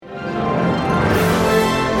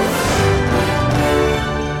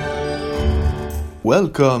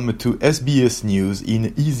Welcome to SBS News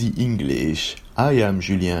in Easy English. I am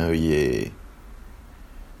Julien Heuillet.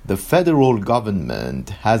 The federal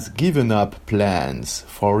government has given up plans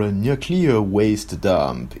for a nuclear waste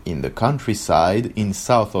dump in the countryside in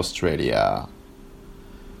South Australia.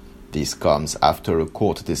 This comes after a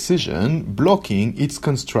court decision blocking its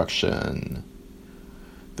construction.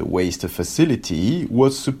 The waste facility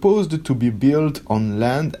was supposed to be built on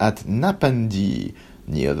land at Napandi,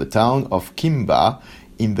 near the town of Kimba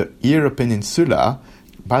in the Eyre Peninsula,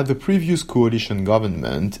 by the previous coalition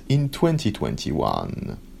government in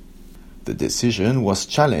 2021. The decision was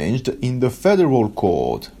challenged in the federal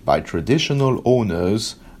court by traditional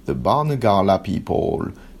owners, the Barngarla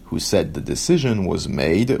people, who said the decision was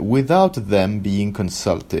made without them being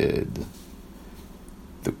consulted.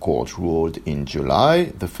 The court ruled in July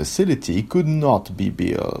the facility could not be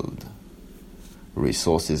built.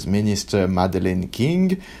 Resources Minister Madeleine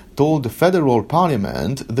King told the federal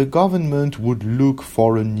parliament the government would look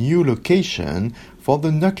for a new location for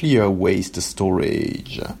the nuclear waste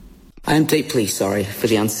storage. I am deeply sorry for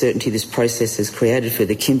the uncertainty this process has created for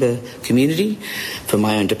the Kimba community, for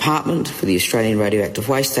my own department, for the Australian Radioactive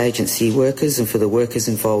Waste Agency workers and for the workers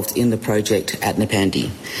involved in the project at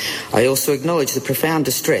Napandi. I also acknowledge the profound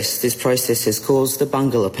distress this process has caused the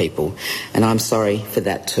Barngarla people, and I'm sorry for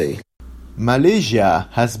that too. Malaysia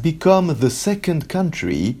has become the second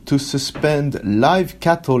country to suspend live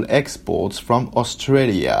cattle exports from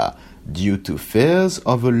Australia due to fears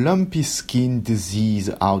of a lumpy skin disease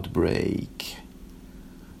outbreak.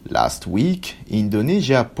 Last week,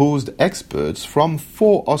 Indonesia paused exports from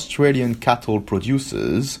 4 Australian cattle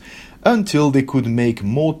producers until they could make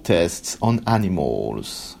more tests on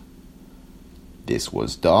animals. This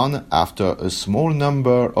was done after a small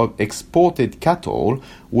number of exported cattle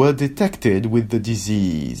were detected with the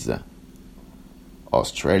disease.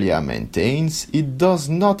 Australia maintains it does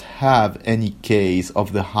not have any case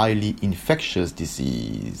of the highly infectious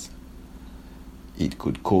disease. It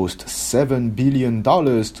could cost $7 billion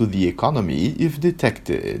to the economy if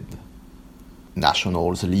detected.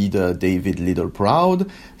 Nationals leader David Littleproud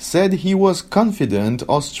said he was confident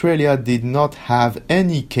Australia did not have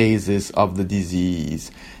any cases of the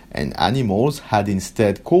disease, and animals had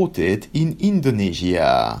instead caught it in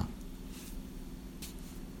Indonesia.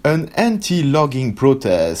 An anti-logging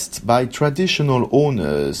protest by traditional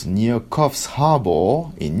owners near Coffs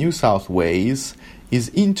Harbour in New South Wales is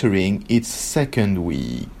entering its second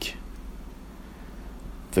week.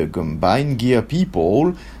 The Gumbaynggirr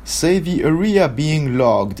people say the area being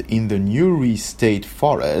logged in the Newry State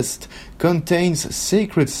Forest contains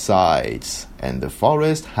sacred sites, and the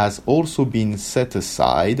forest has also been set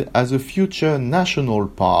aside as a future national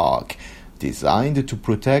park designed to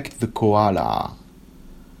protect the koala.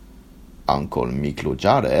 Uncle Miklo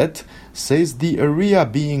Jarrett says the area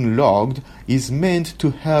being logged is meant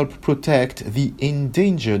to help protect the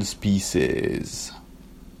endangered species.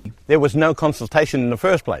 There was no consultation in the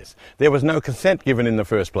first place. There was no consent given in the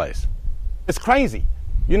first place. It's crazy,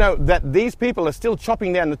 that these people are still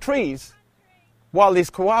chopping down the trees while these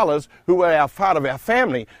koalas, who are part of our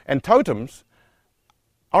family and totems,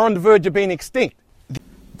 are on the verge of being extinct.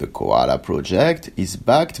 The Koala Project is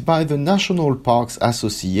backed by the National Parks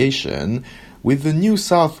Association with the New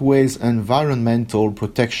South Wales Environmental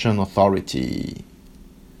Protection Authority.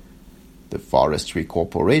 The Forestry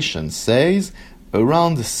Corporation says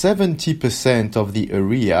around 70% of the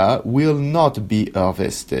area will not be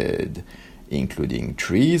harvested, including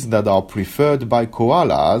trees that are preferred by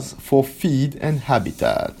koalas for feed and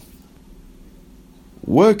habitat.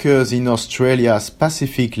 Workers in Australia's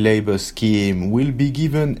Pacific Labour Scheme will be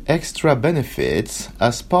given extra benefits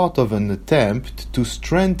as part of an attempt to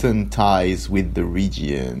strengthen ties with the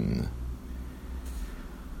region.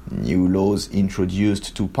 New laws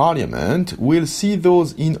introduced to Parliament will see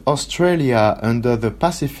those in Australia under the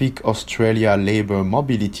Pacific Australia Labour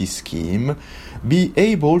Mobility Scheme be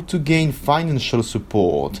able to gain financial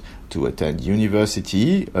support to attend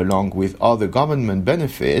university along with other government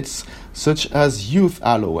benefits such as youth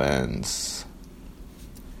allowance.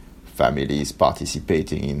 Families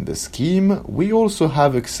participating in the scheme will also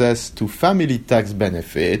have access to family tax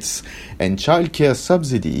benefits and childcare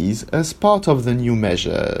subsidies as part of the new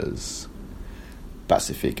measures.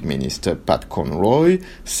 Pacific Minister Pat Conroy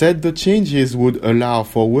said the changes would allow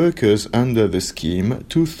for workers under the scheme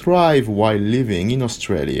to thrive while living in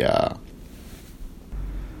Australia.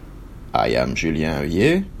 I am Julien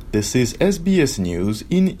Heuillet. This is SBS News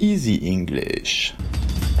in Easy English.